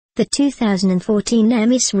The 2014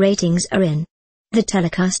 Emmys ratings are in. The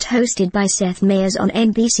telecast hosted by Seth Meyers on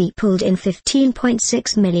NBC pulled in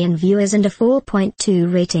 15.6 million viewers and a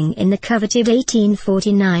 4.2 rating in the coveted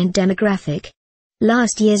 1849 demographic.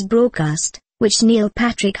 Last year's broadcast, which Neil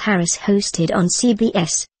Patrick Harris hosted on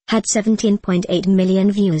CBS, had 17.8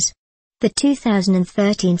 million viewers. The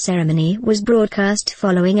 2013 ceremony was broadcast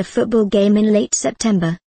following a football game in late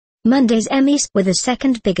September. Monday's Emmys were the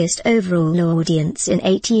second biggest overall audience in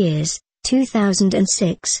 8 years,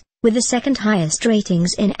 2006, with the second highest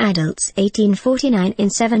ratings in adults 1849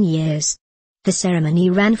 in 7 years. The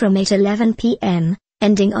ceremony ran from 8:11 p.m.,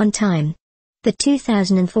 ending on time. The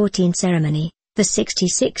 2014 ceremony, the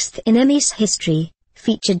 66th in Emmys history,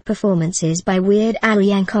 featured performances by Weird Al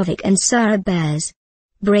Yankovic and Sarah Bareilles.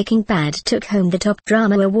 Breaking Bad took home the Top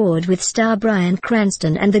Drama Award with star Bryan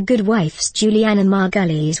Cranston and The Good Wife's Juliana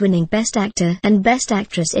Margulies winning Best Actor and Best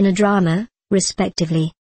Actress in a Drama,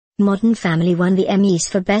 respectively. Modern Family won the Emmys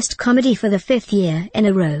for Best Comedy for the 5th year in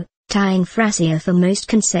a row, tying Frasier for most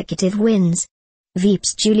consecutive wins.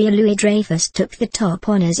 Veep's Julia Louis-Dreyfus took the top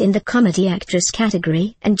honors in the Comedy Actress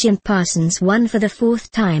category, and Jim Parsons won for the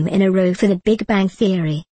 4th time in a row for The Big Bang Theory.